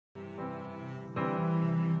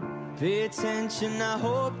Pay attention, I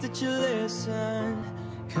hope that you listen,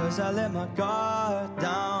 'cause I let my guard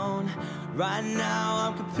down. Right now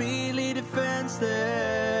I'm completely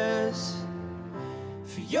defenseless.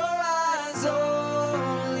 For your eyes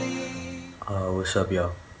only. What's up,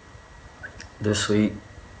 y'all? This week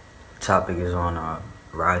topic is on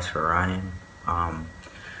Rise for Ryan.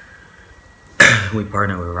 We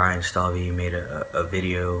partnered with Ryan Stalvey. He made a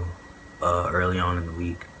video early on in the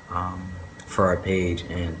week for our page,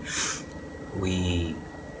 and we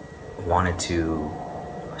wanted to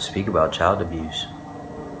speak about child abuse.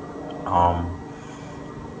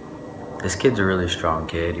 This kid's a really strong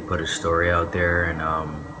kid. He put his story out there, and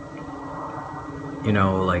you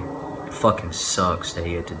know, like, it fucking sucks that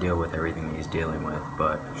he had to deal with everything that he's dealing with,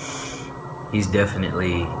 but he's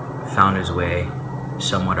definitely found his way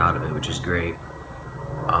somewhat out of it, which is great.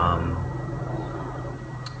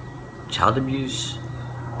 Child abuse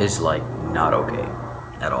is, like, not okay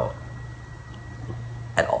at all.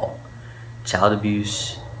 At all. Child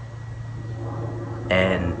abuse,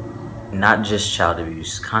 and not just child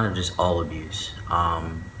abuse, kind of just all abuse.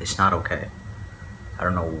 It's not okay. I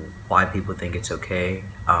don't know why people think it's okay,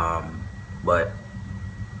 but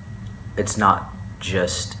it's not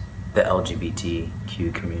just the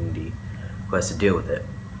LGBTQ community who has to deal with it.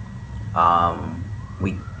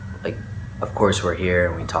 Of course we're here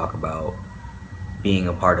and we talk about being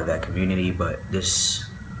a part of that community, but this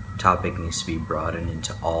topic needs to be broadened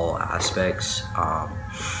into all aspects.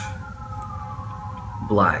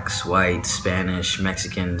 Blacks, whites, Spanish,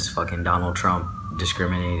 Mexicans, fucking Donald Trump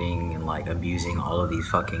discriminating and, like, abusing all of these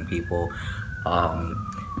fucking people.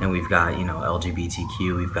 And we've got, you know,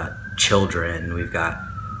 LGBTQ, we've got children, we've got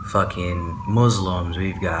fucking Muslims,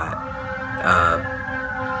 we've got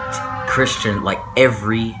Christian. Like,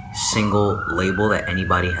 every single label that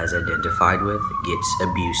anybody has identified with gets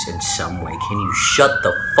abuse in some way. Can you shut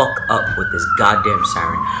the fuck up with this goddamn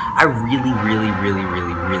siren? I really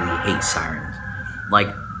hate sirens.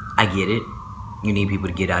 Like, I get it. You need people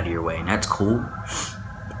to get out of your way, and that's cool.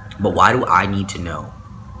 But why do I need to know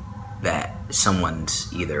that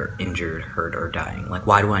someone's either injured, hurt, or dying? Like,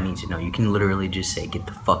 why do I need to know? You can literally just say, get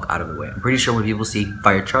the fuck out of the way. I'm pretty sure when people see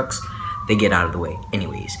fire trucks, they get out of the way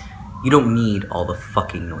anyways. You don't need all the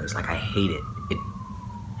fucking noise. Like, I hate it.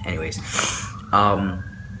 Anyways.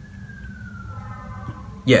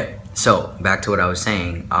 Yeah, so back to what I was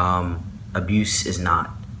saying. Abuse is not...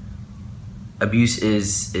 Abuse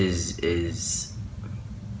is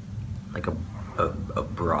like a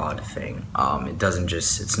broad thing.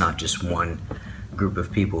 It's not just one group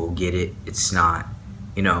of people who get it. It's not,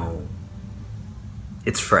 you know,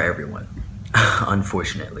 it's for everyone.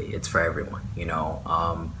 Unfortunately, it's for everyone, you know.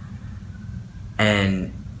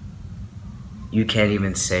 And you can't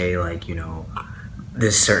even say, like, you know,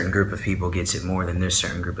 this certain group of people gets it more than this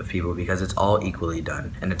certain group of people, because it's all equally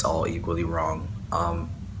done and it's all equally wrong.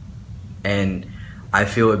 And I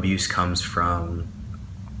feel abuse comes from,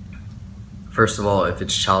 first of all, if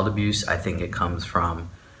it's child abuse, I think it comes from,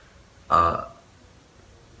 I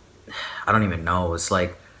don't even know. It's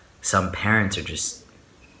like some parents are just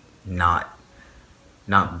not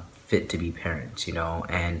fit to be parents, you know,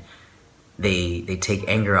 and they take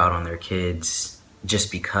anger out on their kids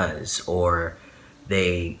just because, or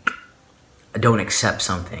they don't accept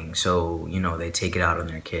something, so, you know, they take it out on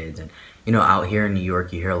their kids. And, you know, out here in New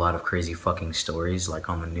York, you hear a lot of crazy fucking stories, like,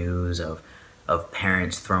 on the news of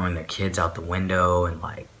parents throwing their kids out the window and,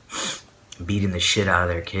 like, beating the shit out of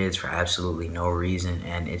their kids for absolutely no reason,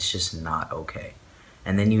 and it's just not okay.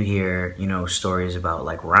 And then you hear, you know, stories about,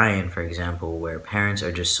 like, Ryan, for example, where parents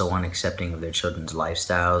are just so unaccepting of their children's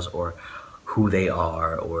lifestyles or who they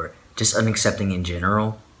are, or just unaccepting in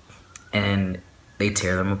general, and they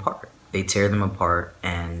tear them apart. They tear them apart,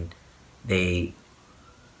 and they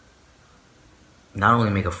not only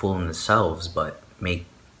make a fool of themselves, but make,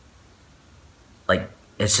 like,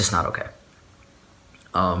 it's just not okay.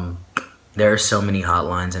 There are so many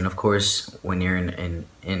hotlines, and of course, when you're in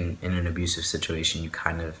an abusive situation, you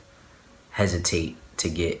kind of hesitate to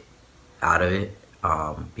get out of it,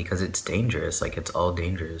 because it's dangerous. Like, it's all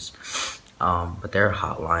dangerous. But there are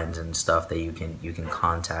hotlines and stuff that you can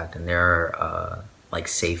contact, and there are like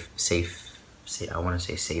safe I want to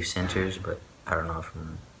say safe centers, but I don't know if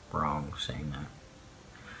I'm wrong saying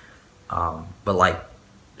that. But, like,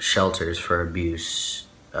 shelters for abuse,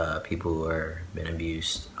 people who are been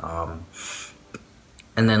abused. And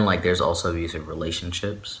then, like, there's also abusive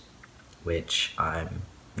relationships, which I'm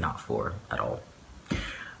not for at all.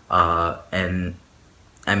 And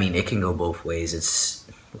I mean, it can go both ways. It's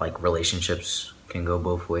like relationships can go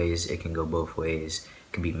both ways. It can go both ways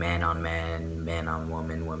It could be man on man, man on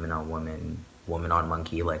woman, woman on woman, woman on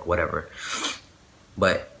monkey, like whatever.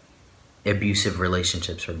 But abusive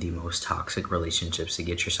relationships are the most toxic relationships to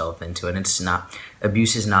get yourself into. And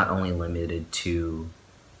abuse is not only limited to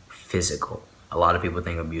physical. A lot of people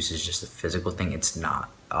think abuse is just a physical thing. It's not.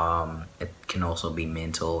 It can also be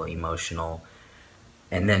mental, emotional,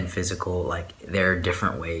 and then physical. Like, there are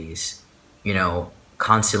different ways. You know,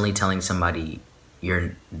 constantly telling somebody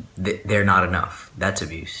they're not enough, that's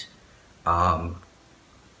abuse.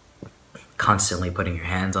 Constantly putting your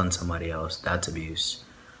hands on somebody else, that's abuse.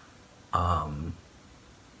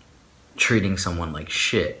 Treating someone like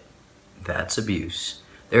shit, that's abuse.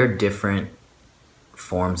 There are different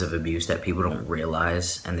forms of abuse that people don't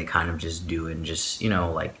realize, and they kind of just do and just, you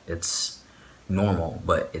know, like, it's normal,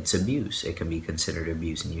 but it's abuse. It can be considered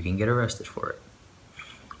abuse, and you can get arrested for it.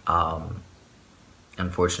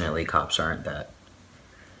 Unfortunately, cops aren't that,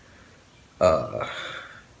 I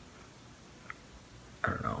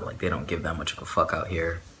don't know, like, they don't give that much of a fuck out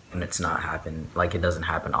here, and it doesn't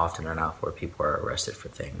happen often enough where people are arrested for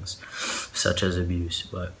things such as abuse.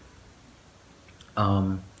 But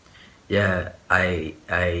yeah, I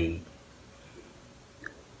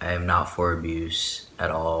am not for abuse at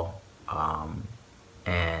all,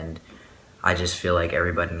 and I just feel like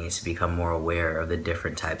everybody needs to become more aware of the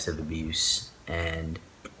different types of abuse and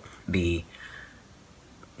be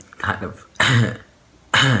kind of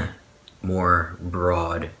more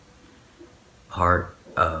broad part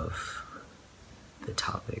of the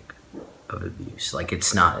topic of abuse. Like,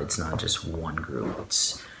 it's not just one group.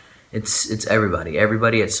 It's everybody.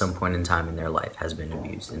 Everybody at some point in time in their life has been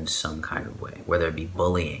abused in some kind of way, whether it be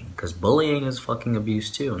bullying, because bullying is fucking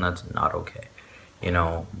abuse too, and that's not okay. You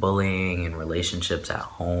know, bullying in relationships at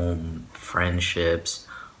home, friendships,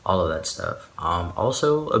 all of that stuff.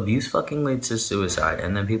 Also, abuse fucking leads to suicide,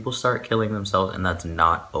 and then people start killing themselves, and that's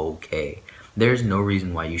not okay. There's no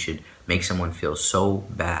reason why you should make someone feel so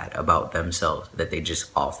bad about themselves that they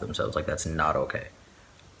just off themselves. Like, that's not okay.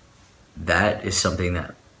 That is something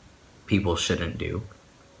that people shouldn't do.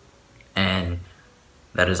 And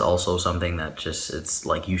that is also something that just, it's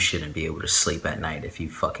like, you shouldn't be able to sleep at night if you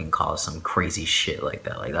fucking cause some crazy shit like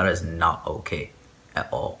that. Like, that is not okay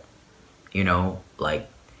at all. You know, like,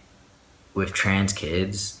 with trans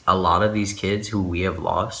kids, a lot of these kids who we have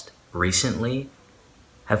lost recently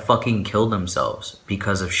have fucking killed themselves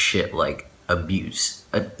because of shit like abuse.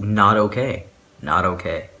 Not okay. Not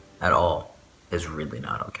okay at all. It's really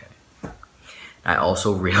not okay. I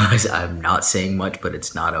also realize I'm not saying much, but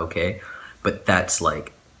it's not okay. But that's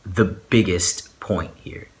like the biggest point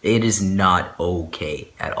here. It is not okay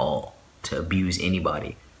at all to abuse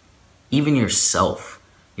anybody, even yourself.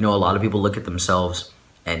 You know, a lot of people look at themselves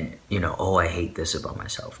and, you know, oh, I hate this about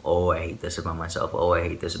myself. Oh, I hate this about myself. Oh, I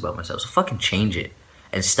hate this about myself. So fucking change it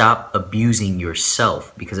and stop abusing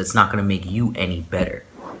yourself, because it's not going to make you any better.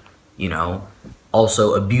 You know,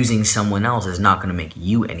 also abusing someone else is not going to make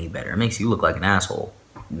you any better. It makes you look like an asshole.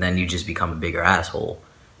 And then you just become a bigger asshole,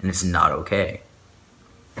 and it's not okay.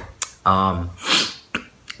 But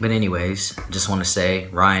anyways, just want to say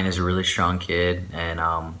Ryan is a really strong kid, and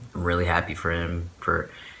I'm really happy for him for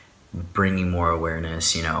bringing more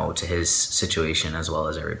awareness, you know, to his situation as well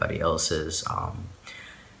as everybody else's.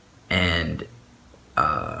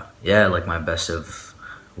 Yeah, like, my best of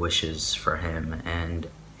wishes for him and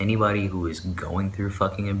anybody who is going through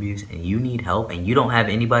fucking abuse and you need help and you don't have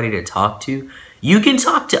anybody to talk to. You can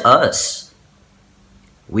talk to us.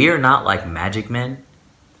 We are not like magic men,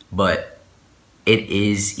 but it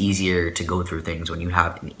is easier to go through things when you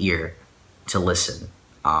have an ear to listen.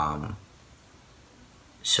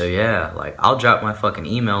 So yeah, like, I'll drop my fucking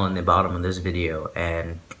email in the bottom of this video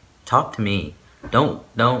and talk to me. Don't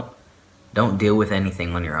deal with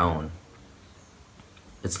anything on your own.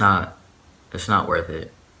 It's not worth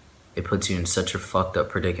it. It puts you in such a fucked up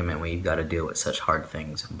predicament when you've got to deal with such hard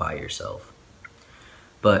things by yourself.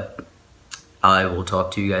 But I will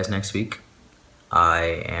talk to you guys next week.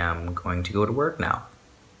 I am going to go to work now.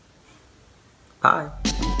 Bye.